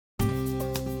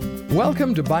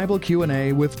Welcome to Bible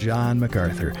Q&A with John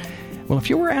MacArthur. Well, if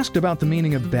you were asked about the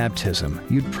meaning of baptism,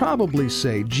 you'd probably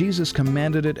say Jesus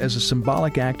commanded it as a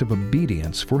symbolic act of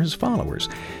obedience for his followers.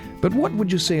 But what would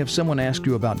you say if someone asked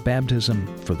you about baptism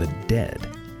for the dead?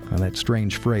 Well, that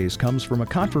strange phrase comes from a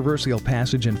controversial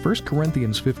passage in 1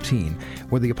 Corinthians 15,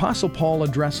 where the Apostle Paul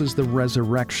addresses the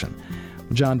resurrection.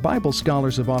 John, Bible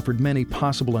scholars have offered many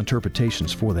possible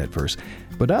interpretations for that verse,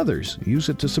 but others use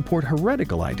it to support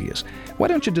heretical ideas. Why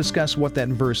don't you discuss what that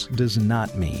verse does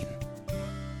not mean?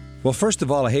 Well, first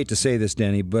of all, I hate to say this,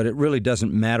 Danny, but it really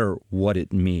doesn't matter what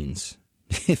it means.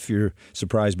 If you're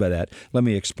surprised by that, let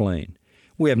me explain.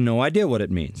 We have no idea what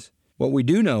it means. What we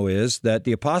do know is that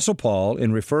the Apostle Paul,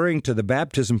 in referring to the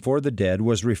baptism for the dead,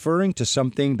 was referring to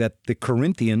something that the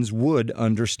Corinthians would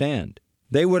understand.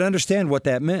 They would understand what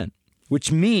that meant,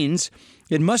 which means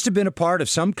it must have been a part of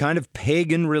some kind of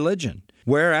pagan religion,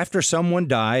 where after someone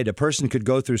died, a person could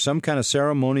go through some kind of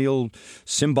ceremonial,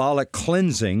 symbolic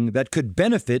cleansing that could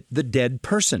benefit the dead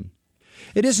person.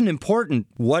 It isn't important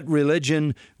what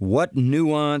religion, what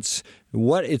nuance,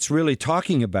 what it's really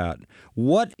talking about.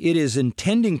 What it is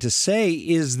intending to say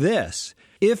is this: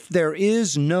 if there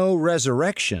is no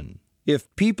resurrection,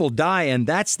 if people die and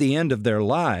that's the end of their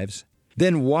lives,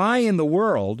 then why in the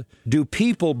world do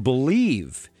people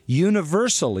believe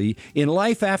universally in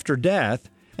life after death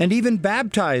and even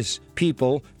baptize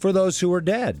people for those who are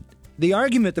dead? The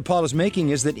argument that Paul is making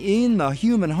is that in the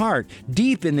human heart,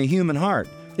 deep in the human heart,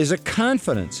 is a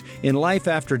confidence in life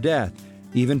after death.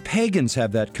 Even pagans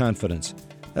have that confidence.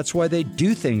 That's why they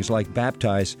do things like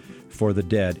baptize for the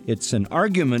dead. It's an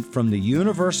argument from the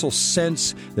universal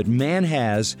sense that man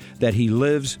has that he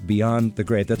lives beyond the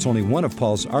grave. That's only one of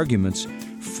Paul's arguments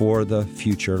for the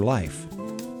future life.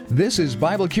 This is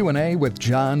Bible Q&A with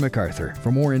John MacArthur.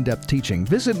 For more in-depth teaching,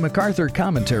 visit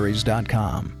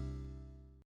MacArthurCommentaries.com.